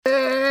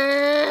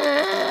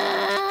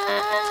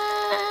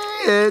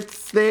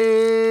It's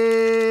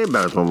the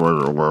best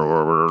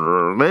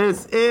one.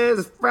 This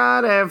is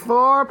Friday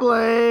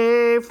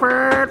Foreplay.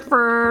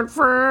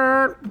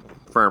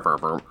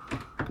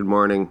 Good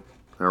morning.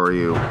 How are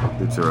you?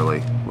 It's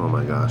early. Oh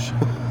my gosh.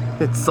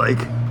 It's like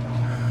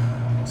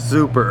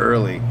super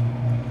early.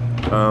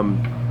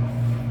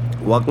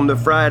 Welcome to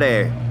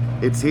Friday.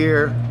 It's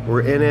here.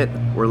 We're in it.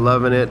 We're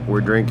loving it.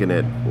 We're drinking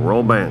it.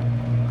 Roll bang.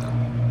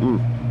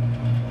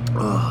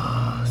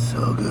 Oh,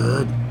 so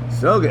good.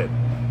 So good.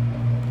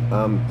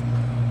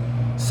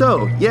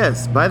 So,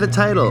 yes, by the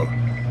title,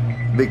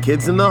 The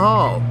Kids in the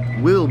Hall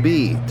will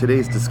be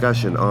today's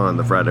discussion on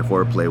the Friday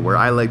Foreplay, where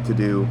I like to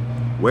do,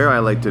 where I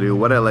like to do,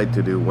 what I like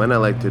to do, when I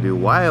like to do,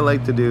 why I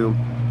like to do.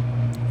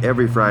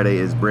 Every Friday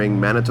is bring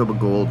Manitoba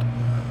Gold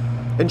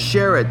and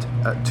share it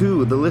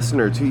to the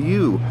listener, to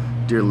you,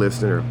 dear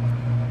listener.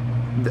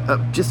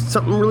 Just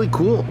something really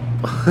cool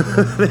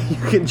that you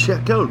can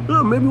check out.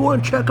 Oh, maybe you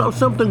want to check out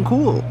something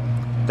cool.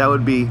 That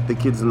would be The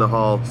Kids in the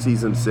Hall,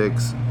 Season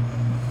 6,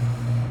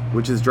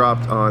 which is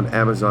dropped on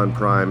Amazon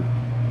Prime.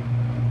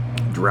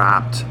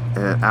 Dropped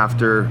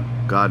after,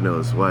 God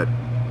knows what,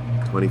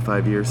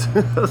 25 years?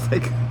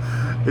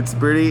 It's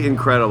pretty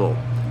incredible.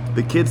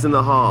 The Kids in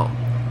the Hall,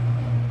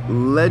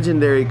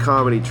 legendary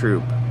comedy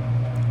troupe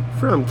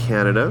from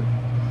Canada.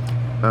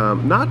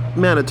 Not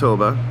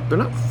Manitoba. They're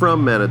not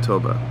from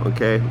Manitoba,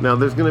 okay? Now,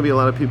 there's going to be a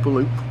lot of people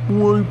like,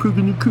 why are you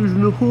picking the Kids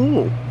in the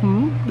Hall?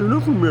 They're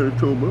not from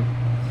Manitoba.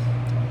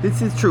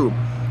 This is true.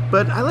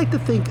 But I like to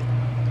think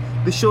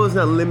the show is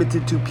not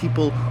limited to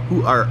people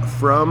who are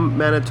from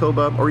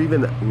Manitoba or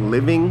even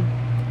living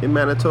in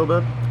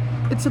Manitoba.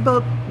 It's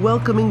about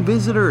welcoming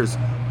visitors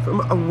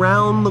from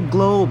around the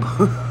globe.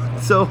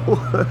 So,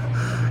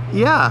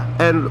 yeah.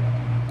 And,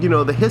 you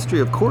know, the history,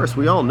 of course,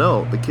 we all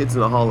know. The Kids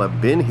in the Hall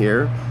have been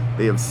here.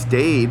 They have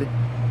stayed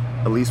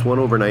at least one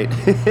overnight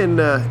in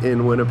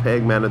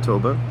Winnipeg,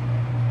 Manitoba.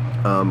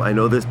 I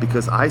know this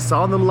because I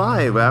saw them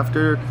live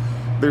after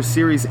their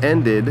series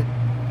ended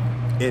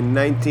in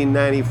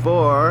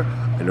 1994.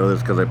 I know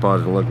this because I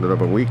paused and looked it up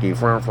on Wiki.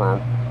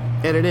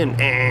 Edit in.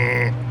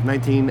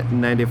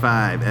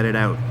 1995. Edit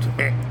out.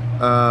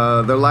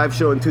 Their live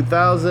show in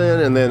 2000,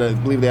 and then I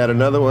believe they had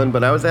another one.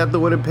 But I was at the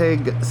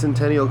Winnipeg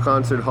Centennial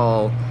Concert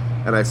Hall,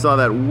 and I saw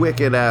that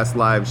wicked-ass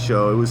live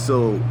show. It was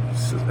so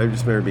I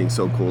just remember being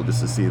so cool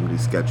just to see them do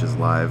sketches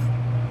live.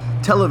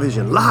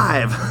 Television,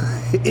 live,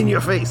 in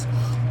your face.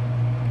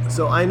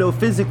 So I know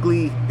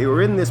physically they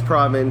were in this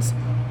province.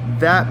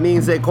 That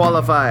means they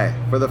qualify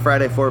for the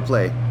Friday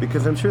Foreplay,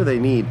 because I'm sure they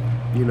need,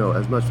 you know,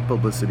 as much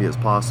publicity as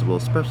possible,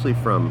 especially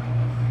from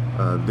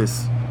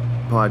this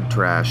pod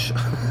trash.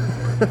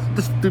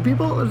 Do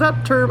people, is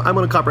that term? I'm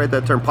going to copyright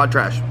that term, pod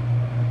trash.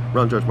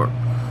 Ron George Moore.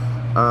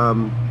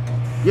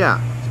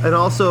 Yeah, and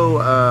also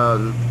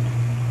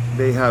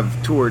they have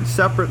toured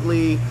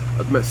separately.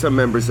 Some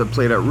members have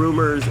played at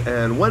Rumors,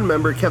 and one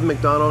member, Kevin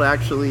McDonald,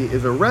 actually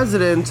is a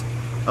resident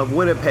of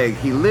Winnipeg.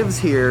 He lives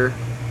here,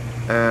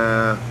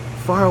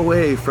 far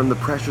away from the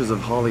pressures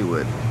of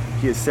Hollywood.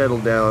 He has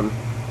settled down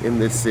in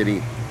this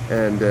city,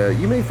 and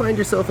you may find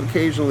yourself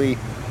occasionally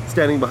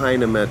standing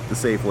behind him at the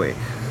Safeway.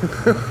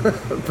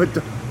 But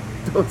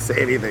don't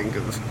say anything,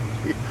 because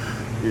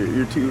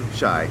you're too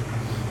shy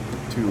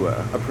to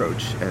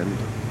approach and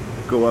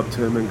go up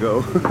to him and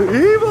go,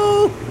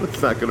 evil!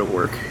 It's not going to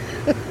work.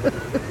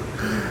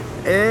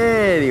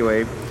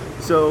 Anyway,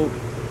 so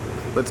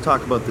let's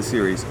talk about the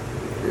series.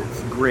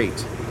 It's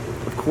great.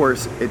 Of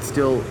course, it's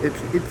still, it's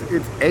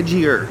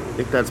edgier,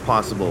 if that's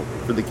possible,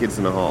 for the Kids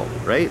in the Hall,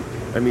 right?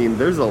 I mean,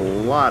 there's a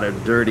lot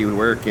of dirty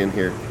work in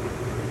here.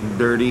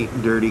 Dirty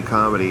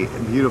comedy.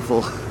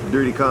 Beautiful,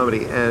 dirty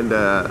comedy. And,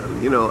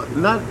 you know,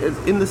 not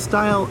in the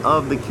style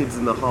of the Kids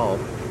in the Hall.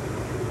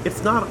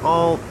 It's not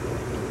all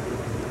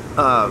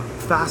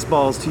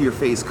fastballs to your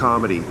face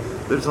comedy.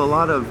 There's a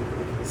lot of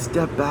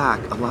step back,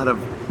 a lot of,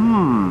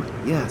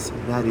 yes,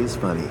 that is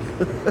funny.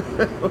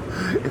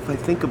 If I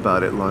think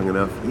about it long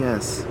enough,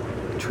 yes,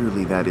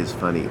 truly that is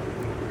funny.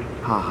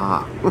 Ha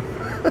ha.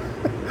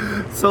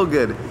 So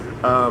good.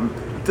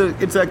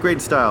 It's that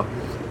great style.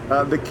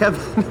 The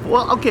Kevin,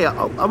 well, okay,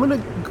 I'm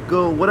gonna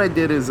go, what I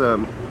did is, I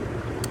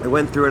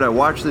went through it, I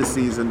watched this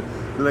season,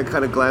 then I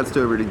kind of glanced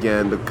over it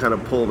again to kind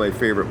of pull my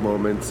favorite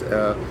moments,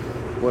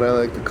 what I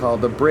like to call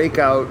the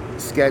breakout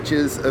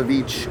sketches of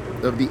each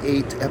of the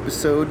 8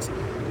 episodes.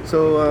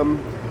 So,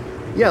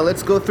 yeah,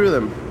 let's go through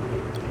them.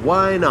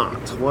 Why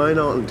not? Why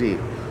not indeed?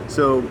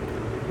 So,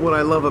 what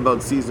I love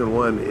about season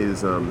 1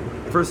 is,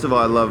 first of all,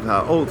 I love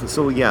how,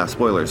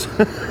 spoilers.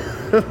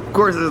 Of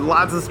course, there's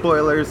lots of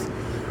spoilers.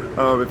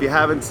 If you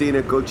haven't seen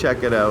it, go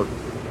check it out.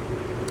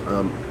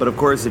 But of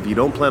course, if you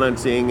don't plan on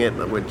seeing it,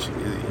 which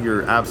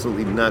you're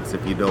absolutely nuts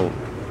if you don't,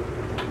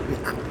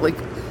 like,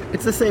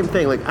 it's the same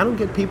thing. Like, I don't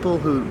get people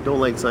who don't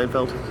like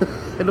Seinfeld.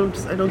 I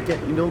don't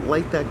get, you don't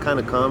like that kind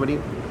of comedy.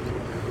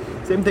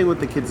 Same thing with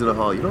the Kids in the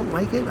Hall. You don't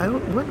like it?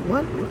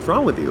 What's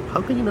wrong with you?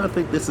 How can you not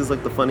think this is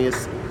like the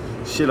funniest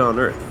shit on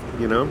earth,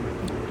 you know?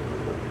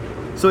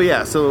 So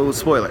yeah, so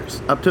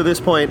spoilers. Up to this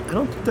point, I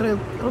don't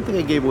think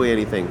I gave away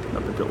anything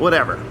up until,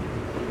 whatever.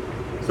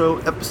 So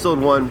episode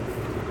 1,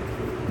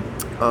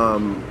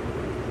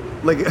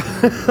 like,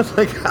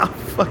 like how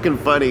fucking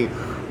funny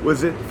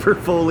was it for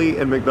Foley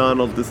and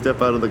McDonald to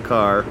step out of the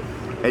car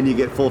and you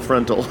get full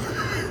frontal,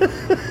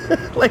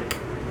 like,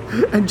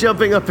 and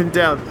jumping up and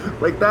down,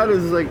 like that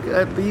is like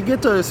you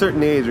get to a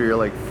certain age where you're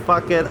like,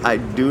 fuck it, I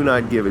do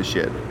not give a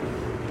shit,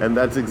 and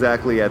that's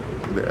exactly at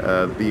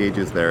the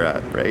ages they're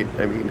at, right?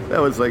 I mean, that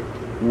was like,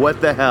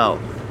 what the hell?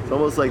 It's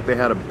almost like they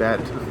had a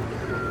bet.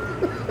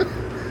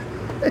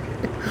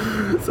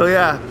 So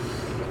yeah,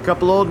 a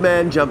couple old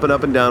men jumping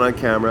up and down on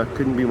camera.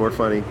 Couldn't be more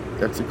funny.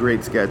 That's a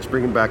great sketch.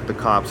 Bringing back the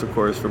cops, of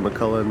course, from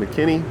McCullough and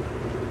McKinney.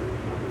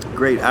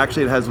 Great.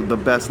 Actually, it has the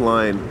best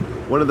line.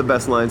 One of the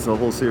best lines in the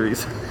whole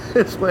series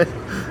is when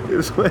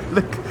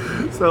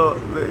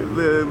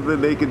the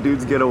naked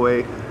dudes get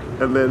away,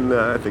 and then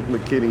I think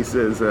McKinney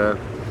says,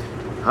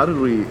 "How did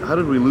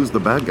we lose the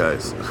bad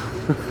guys?"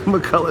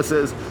 McCullough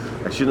says,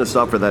 "I shouldn't have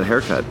stopped for that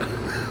haircut."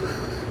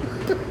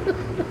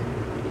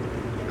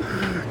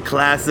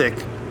 Classic.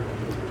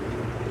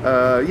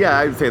 Yeah,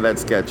 I'd say that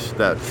sketch.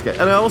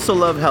 And I also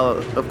love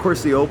how, of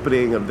course, the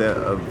opening of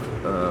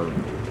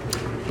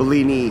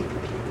Bellini,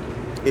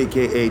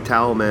 aka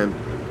Towel Man,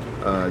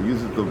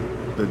 uses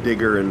the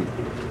digger and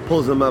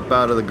pulls him up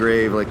out of the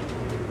grave. Like,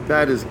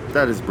 that is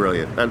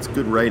brilliant. That's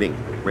good writing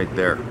right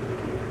there.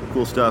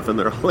 Cool stuff, and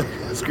they're all like,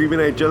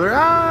 screaming at each other.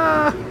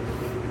 Ah,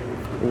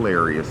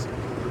 hilarious.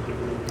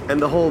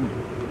 And the whole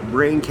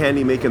Brain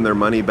Candy making their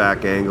money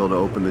back angle to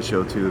open the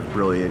show too is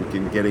brilliant.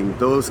 And getting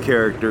those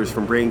characters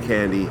from Brain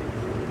Candy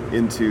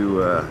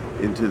into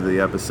the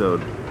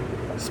episode,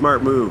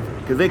 smart move,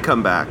 because they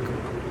come back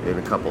in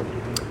a couple.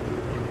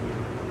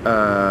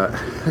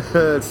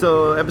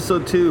 So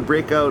episode 2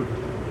 breakout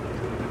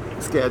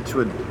sketch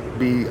would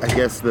be, I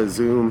guess, the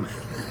Zoom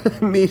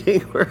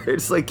meeting where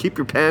it's like, keep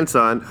your pants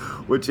on,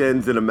 which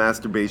ends in a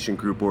masturbation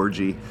group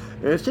orgy.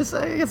 And it's just,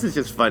 I guess it's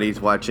just funny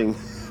watching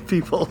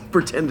people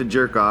pretend to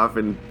jerk off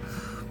and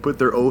put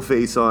their O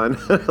face on.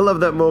 I love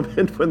that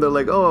moment when they're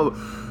like, "Oh,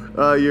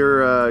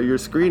 your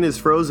screen is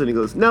frozen." He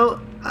goes, "No,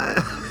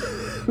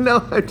 no,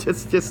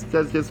 that's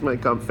just my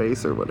cum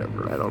face or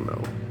whatever. I don't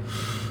know."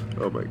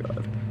 Oh my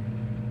god.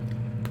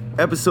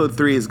 Episode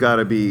 3 has got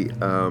to be,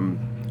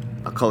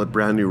 I'll call it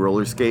Brand New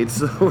Roller Skates,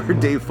 where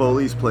Dave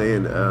Foley's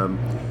playing a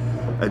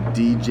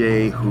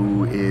DJ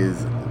who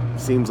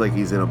seems like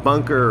he's in a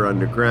bunker or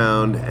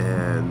underground,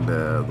 and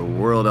the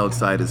world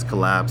outside has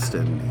collapsed,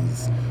 and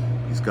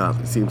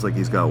it seems like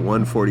he's got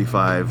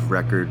 145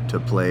 record to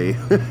play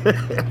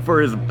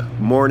for his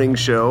morning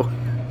show,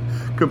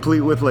 complete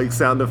with like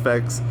sound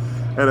effects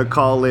and a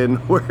call in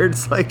where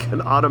it's like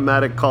an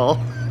automatic call,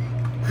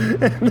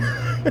 and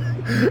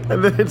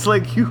then it's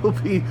like, you will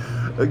be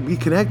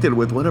connected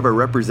with one of our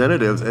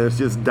representatives, and it's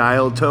just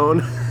dial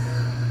tone.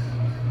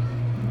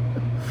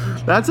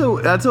 That's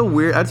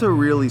a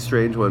really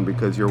strange one,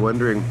 because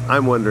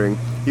I'm wondering,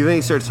 you think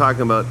he starts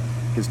talking about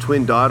his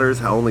twin daughters,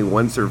 how only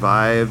one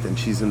survived and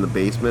she's in the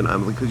basement.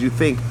 I'm like, because you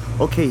think,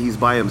 okay, he's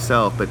by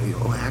himself, but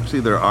actually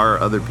there are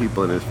other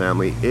people in his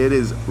family. It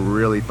is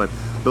really fun.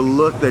 The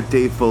look that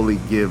Dave Foley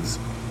gives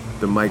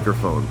the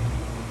microphone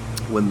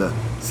when the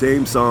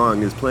same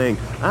song is playing.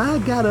 I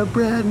got a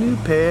brand new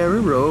pair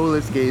of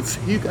roller skates.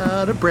 You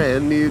got a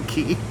brand new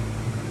key.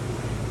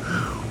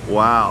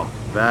 Wow,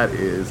 that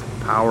is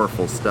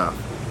powerful stuff.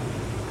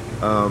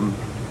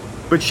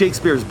 But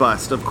Shakespeare's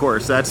bust, of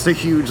course, that's a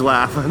huge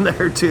laugh on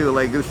there too.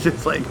 Like, it's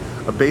just like,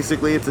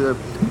 basically it's a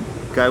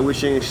guy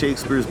wishing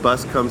Shakespeare's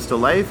bust comes to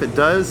life. It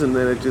does, and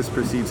then it just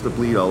proceeds to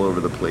bleed all over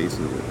the place,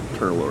 and the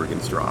internal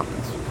organs drop.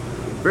 It's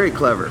very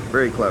clever,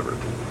 very clever.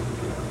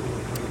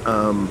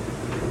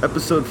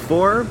 Episode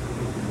 4,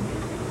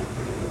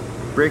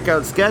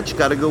 breakout sketch,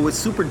 gotta go with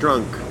Super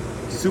Drunk.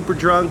 Super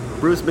Drunk,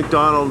 Bruce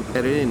McDonald,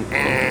 edit in.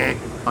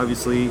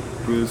 Obviously,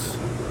 Bruce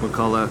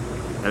McCullough,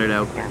 edit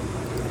out,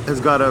 has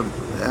got to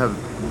have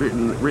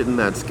written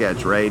that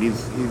sketch, right?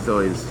 He's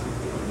always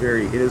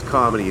in his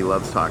comedy, he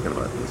loves talking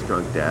about his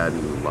drunk dad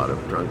and a lot of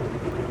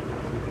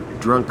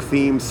drunk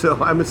themes,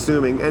 so I'm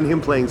assuming, and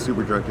him playing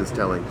Super Drunk is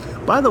telling.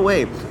 By the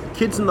way,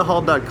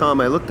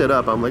 kidsinthehall.com, I looked it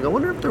up. I'm like, I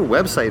wonder if their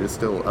website is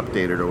still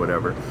updated or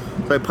whatever.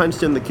 So I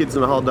punched in the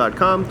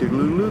kidsinthehall.com,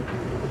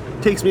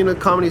 takes me into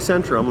Comedy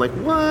Central. I'm like,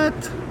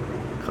 what?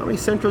 Comedy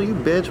Central, you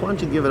bitch, why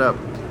don't you give it up?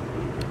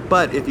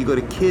 But if you go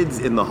to Kids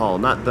in the Hall,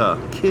 not the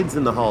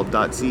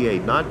kidsinthehall.ca,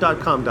 not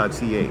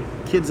 .com.ca,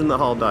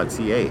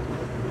 kidsinthehall.ca.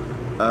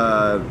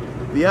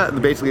 Yeah,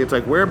 basically it's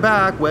like, we're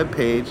back,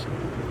 webpage.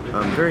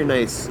 Very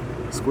nice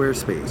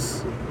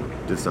Squarespace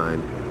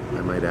design,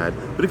 I might add.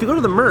 But if you go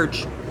to the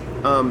merch,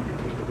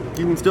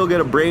 you can still get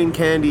a Brain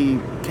Candy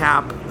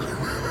cap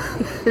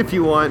if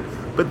you want.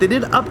 But they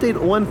did update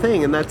one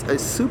thing, and that's a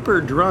Super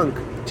Drunk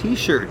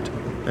t-shirt.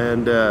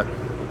 And I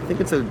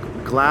think it's a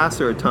glass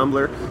or a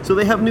tumbler. So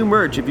they have new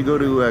merch if you go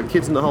to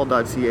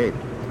kidsinthehall.ca.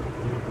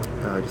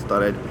 I just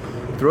thought I'd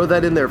throw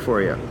that in there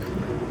for you.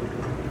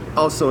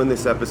 Also in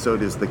this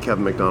episode is the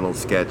Kevin McDonald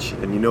sketch,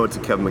 and you know it's a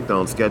Kevin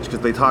McDonald sketch because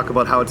they talk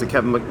about how it's a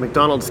Kevin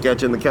McDonald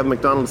sketch. In the Kevin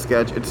McDonald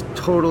sketch, it's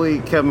totally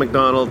Kevin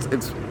McDonald's.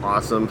 It's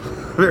awesome,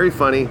 very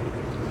funny.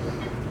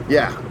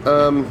 Yeah,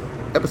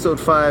 episode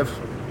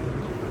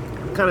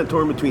 5, kind of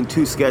torn between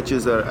two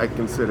sketches that I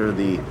consider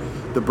the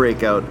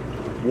breakout.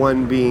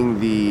 One being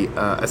the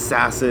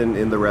assassin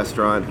in the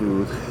restaurant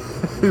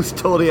who's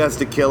told he has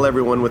to kill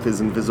everyone with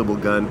his invisible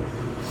gun,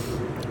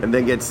 and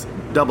then gets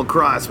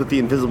double-crossed with the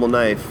invisible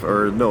knife,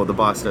 or no, the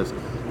boss does.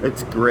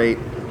 It's great.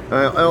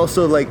 I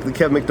also like the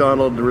Kevin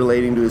McDonald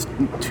relating to his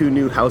 2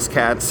 new house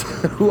cats,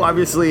 who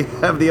obviously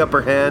have the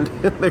upper hand.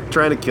 They're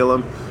trying to kill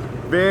him.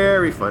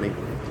 Very funny.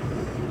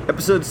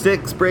 Episode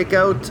 6,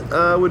 breakout,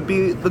 would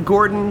be the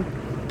Gordon.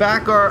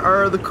 Back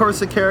are the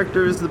Corsa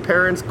characters, the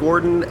parents,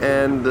 Gordon,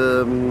 and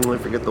I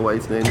forget the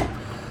wife's name.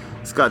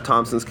 Scott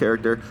Thompson's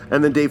character,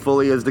 and then Dave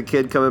Foley as the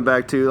kid coming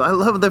back too. I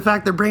love the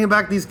fact they're bringing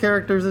back these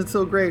characters. It's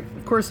so great.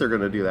 Of course they're going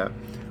to do that.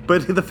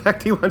 But the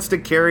fact he wants to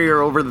carry her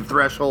over the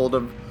threshold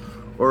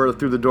or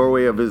through the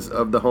doorway of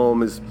the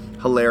home is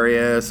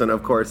hilarious. And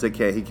of course he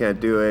can't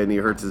do it, and he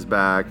hurts his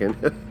back. And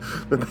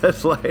the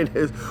best line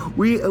is,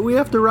 "We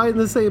have to ride in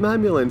the same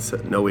ambulance."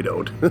 No, we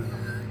don't.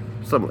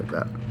 Something like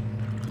that.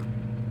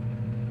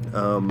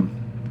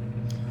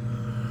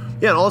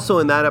 Yeah, and also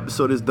in that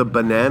episode is the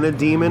Banana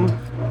Demon.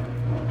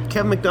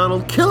 Kevin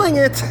McDonald killing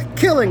it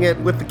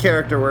with the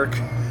character work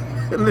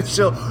in the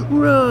show.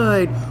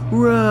 Ride.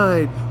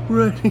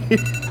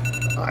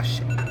 Oh,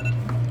 shit.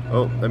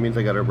 Oh, that means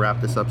I gotta wrap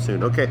this up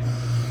soon. Okay.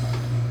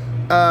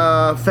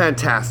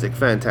 Fantastic.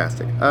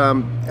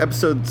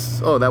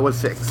 Episodes. Oh, that was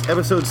 6.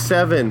 Episode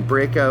 7,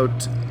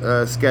 breakout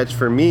sketch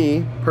for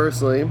me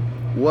personally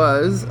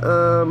was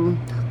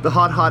the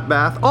hot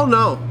bath. Oh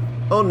no.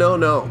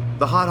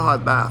 The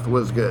hot bath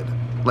was good.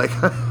 Like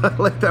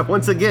that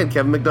once again.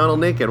 Kevin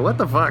McDonald naked. What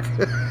the fuck?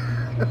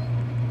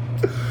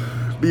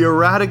 The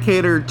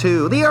Eradicator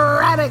 2. The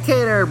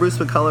Eradicator. Bruce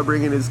McCullough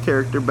bringing his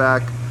character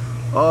back.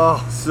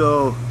 Oh,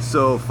 so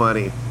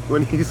funny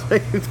when he's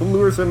like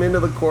lures him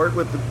into the court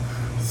with the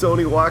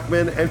Sony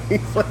Walkman, and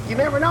he's like, "You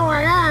never know where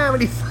I am,"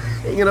 and he's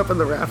hanging up in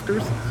the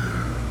rafters.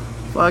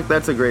 Fuck,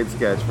 that's a great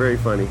sketch. Very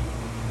funny.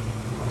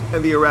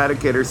 And the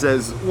Eradicator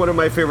says one of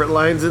my favorite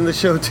lines in the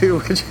show too,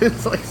 which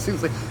is like,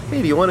 he's like,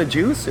 "Hey, do you want a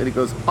juice?" And he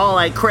goes, "All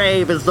I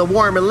crave is the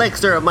warm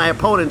elixir of my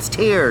opponent's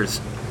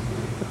tears."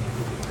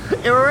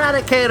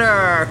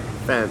 Eradicator!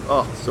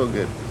 Oh, so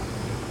good.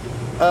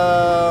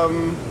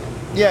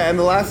 Yeah, and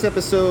the last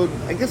episode,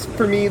 I guess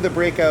for me, the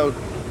breakout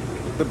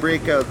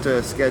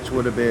sketch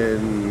would have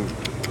been...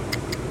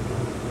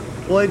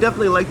 Well, I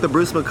definitely like the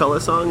Bruce McCullough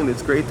song, and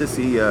it's great to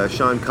see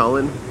Sean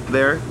Cullen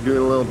there doing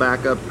a little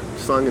backup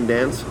song and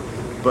dance.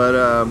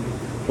 But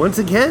once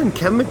again,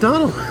 Kevin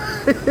McDonald.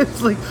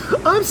 It's like,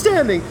 I'm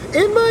standing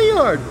in my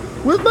yard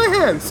with my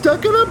hand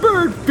stuck in a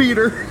bird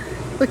feeder.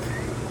 Like,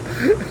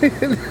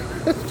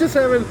 just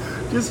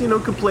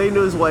complaining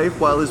to his wife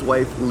while his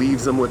wife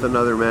leaves him with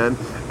another man,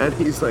 and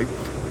he's like,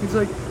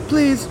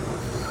 "Please,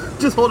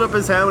 just hold up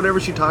his hand whenever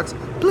she talks,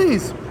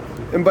 please."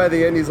 And by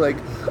the end, he's like,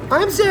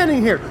 "I'm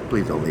standing here.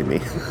 Please don't leave me."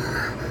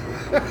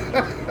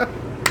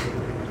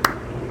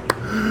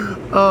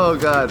 Oh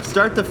God,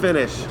 start to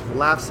finish,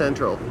 Laugh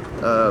Central,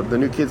 the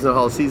New Kids in the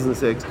Hall season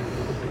 6.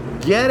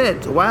 Get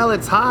it while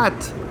it's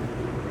hot.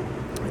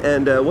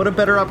 And what a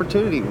better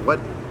opportunity?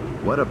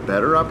 What a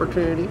better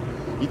opportunity?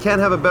 You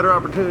can't have a better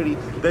opportunity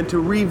than to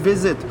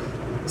revisit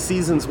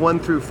seasons 1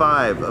 through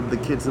 5 of the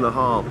Kids in the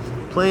Hall,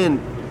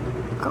 playing,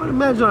 I would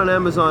imagine, on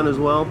Amazon as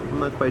well. I'm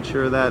not quite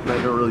sure of that, and I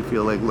don't really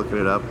feel like looking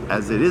it up,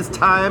 as it is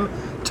time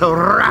to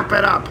wrap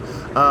it up.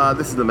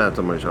 This is the Matt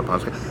and Money Show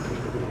podcast.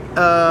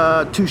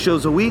 2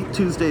 shows a week,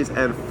 Tuesdays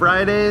and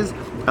Fridays.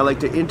 I like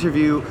to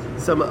interview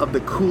some of the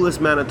coolest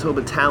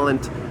Manitoba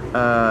talent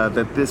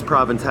that this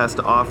province has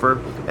to offer,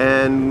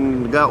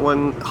 and got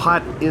one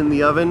hot in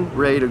the oven,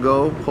 ready to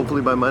go,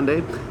 hopefully by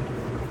Monday.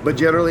 But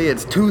generally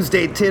it's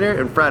Tuesday Titter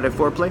and Friday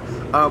Foreplay.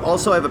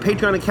 Also I have a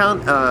Patreon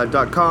account,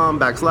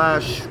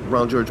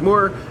 .com/Ronald George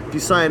Moore. If you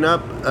sign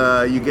up,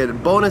 you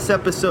get bonus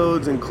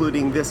episodes,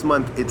 including this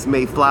month it's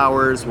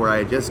Mayflowers, where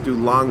I just do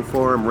long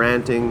form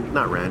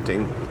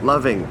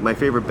loving my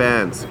favorite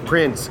bands,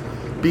 Prince,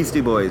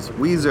 Beastie Boys,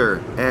 Weezer,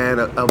 and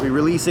I'll be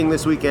releasing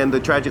this weekend the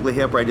Tragically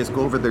Hip, where I just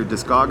go over their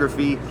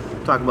discography,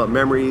 talk about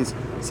memories,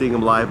 seeing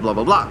them live, blah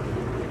blah blah.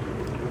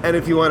 And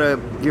if you want to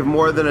give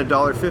more than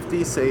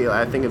 $1.50, say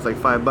I think it's like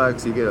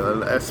 $5, you get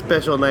a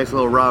special nice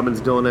little Robin's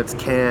Donuts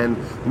can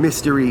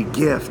mystery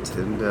gift,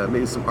 and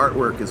maybe some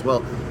artwork as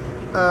well.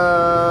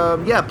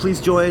 Yeah,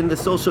 please join the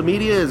social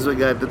medias. We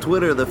got the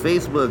Twitter, the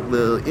Facebook,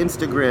 the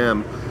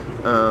Instagram,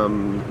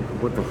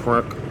 what the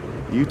fuck,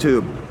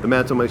 YouTube, the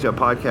Matt and Money Show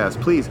podcast,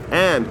 please.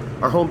 And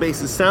our home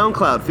base is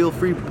SoundCloud. Feel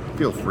free,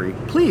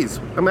 please.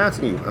 I'm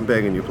asking you, I'm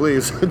begging you,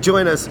 please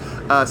join us.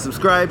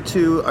 Subscribe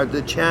to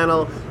the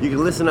channel. You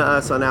can listen to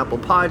us on Apple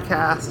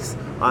Podcasts,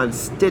 on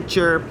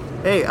Stitcher,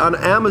 hey, on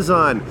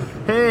Amazon.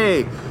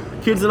 Hey,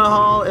 Kids in the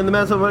Hall and the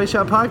Matt and Money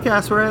Show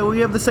podcast, where we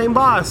have the same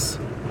boss.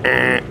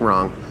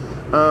 Wrong.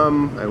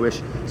 I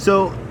wish.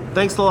 So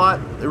thanks a lot.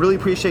 I really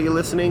appreciate you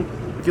listening.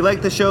 If you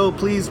like the show,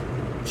 please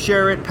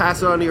share it,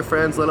 pass it on to your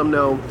friends, let them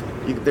know.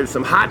 There's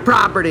some hot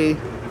property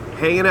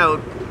hanging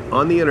out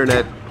on the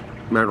internet.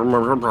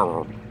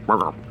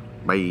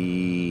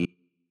 Bye.